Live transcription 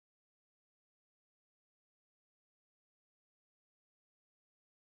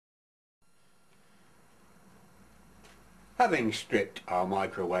Having stripped our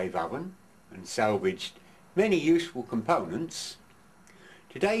microwave oven and salvaged many useful components,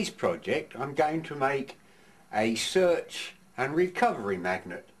 today's project I'm going to make a search and recovery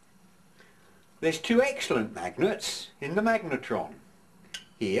magnet. There's two excellent magnets in the magnetron,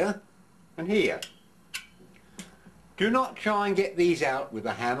 here and here. Do not try and get these out with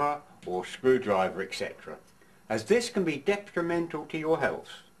a hammer or screwdriver, etc., as this can be detrimental to your health.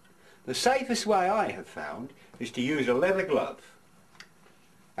 The safest way I have found is to use a leather glove,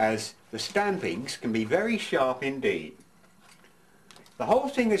 as the stampings can be very sharp indeed. The whole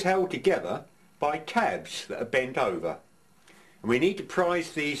thing is held together by tabs that are bent over, and we need to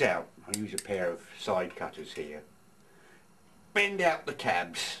prise these out. I'll use a pair of side cutters here. Bend out the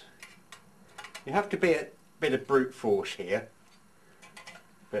tabs. You have to be a bit of brute force here,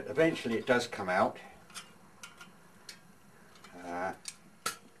 but eventually it does come out.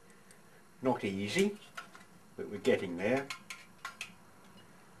 Not easy, but we're getting there.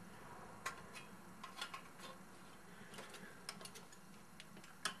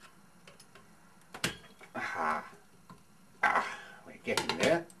 We're getting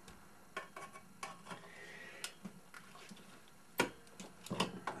there.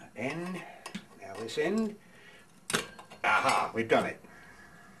 That end, now this end. Aha, we've done it.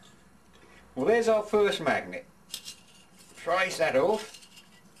 Well, there's our first magnet. Prise that off.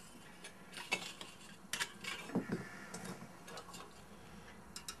 See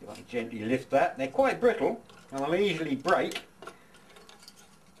if I can gently lift that. They're quite brittle and they'll easily break,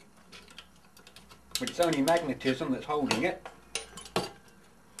 but it's only magnetism that's holding it.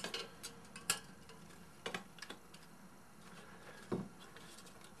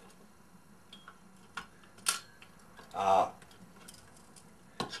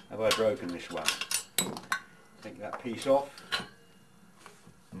 Have I broken this one? Take that piece off.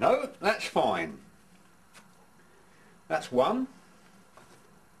 No, that's fine. That's one.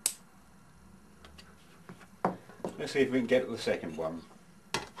 Let's see if we can get at the second one.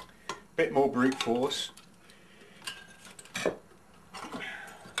 Bit more brute force.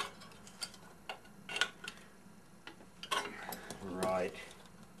 Right.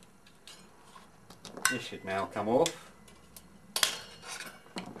 This should now come off.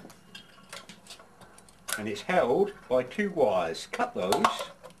 And it's held by two wires. Cut those.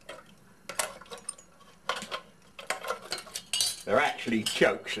 They're actually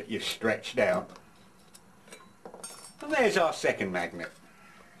chokes that you've stretched out. And there's our second magnet.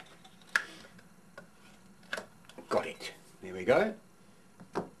 Got it. There we go.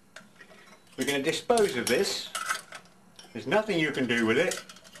 We're going to dispose of this. There's nothing you can do with it,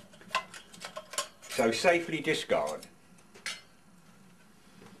 so safely discard.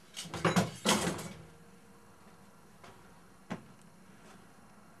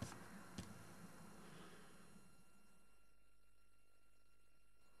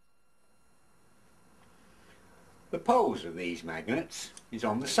 The poles of these magnets is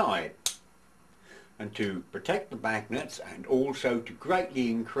on the side, and to protect the magnets and also to greatly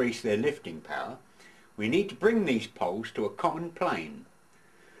increase their lifting power, we need to bring these poles to a common plane.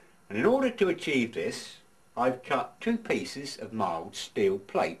 And in order to achieve this, I've cut two pieces of mild steel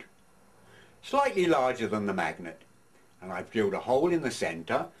plate, slightly larger than the magnet, and I've drilled a hole in the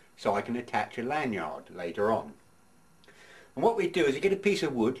centre so I can attach a lanyard later on. And what we do is you get a piece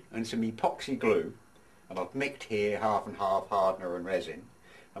of wood and some epoxy glue, and I've mixed here half and half hardener and resin,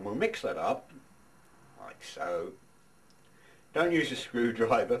 and we'll mix that up like so. Don't use a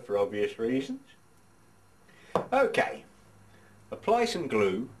screwdriver for obvious reasons. Okay, apply some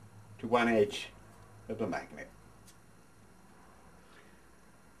glue to one edge of the magnet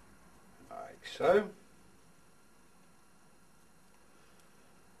like so.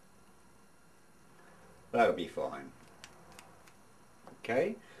 That'll be fine.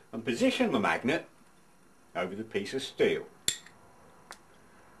 Okay, and position the magnet over the piece of steel.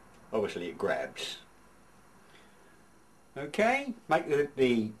 Obviously it grabs. Okay, make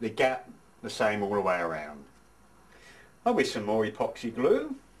the gap the same all the way around. And with some more epoxy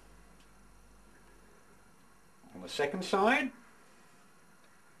glue on the second side,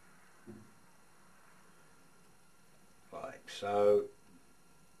 like so.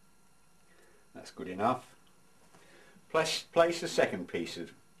 That's good enough. Place the second piece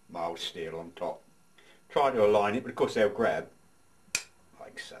of mild steel on top. Try to align it, but of course they'll grab,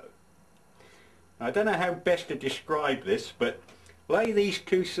 like so. Now, I don't know how best to describe this, but lay these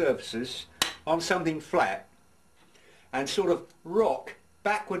two surfaces on something flat and sort of rock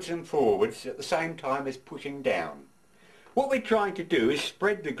backwards and forwards at the same time as pushing down. What we're trying to do is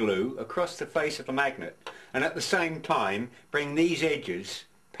spread the glue across the face of the magnet and at the same time bring these edges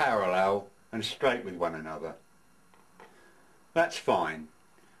parallel and straight with one another. That's fine.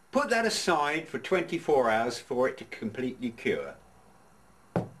 Put that aside for 24 hours for it to completely cure.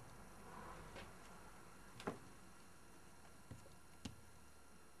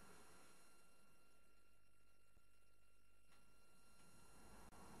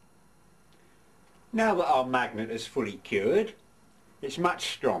 Now that our magnet is fully cured, it's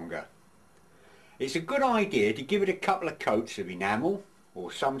much stronger. It's a good idea to give it a couple of coats of enamel or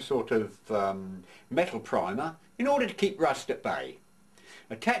some sort of metal primer in order to keep rust at bay.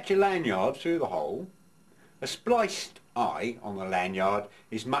 Attach a lanyard through the hole. A spliced eye on the lanyard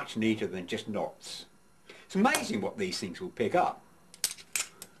is much neater than just knots. It's amazing what these things will pick up.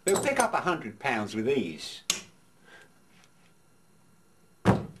 They'll pick up 100 pounds with ease.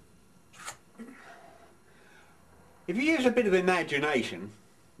 If you use a bit of imagination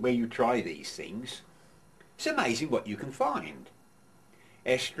where you try these things, it's amazing what you can find.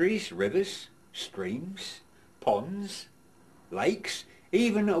 Estuaries, rivers, streams, ponds, lakes,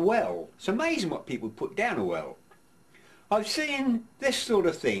 even a well. It's amazing what people put down a well. I've seen this sort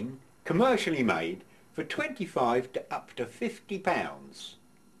of thing commercially made for 25 to up to 50 pounds.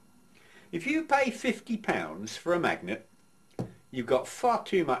 If you pay 50 pounds for a magnet, you've got far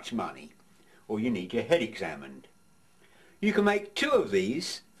too much money, or you need your head examined. You can make 2 of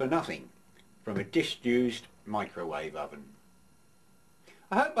these for nothing from a disused microwave oven.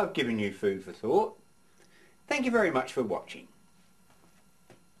 I hope I've given you food for thought. Thank you very much for watching.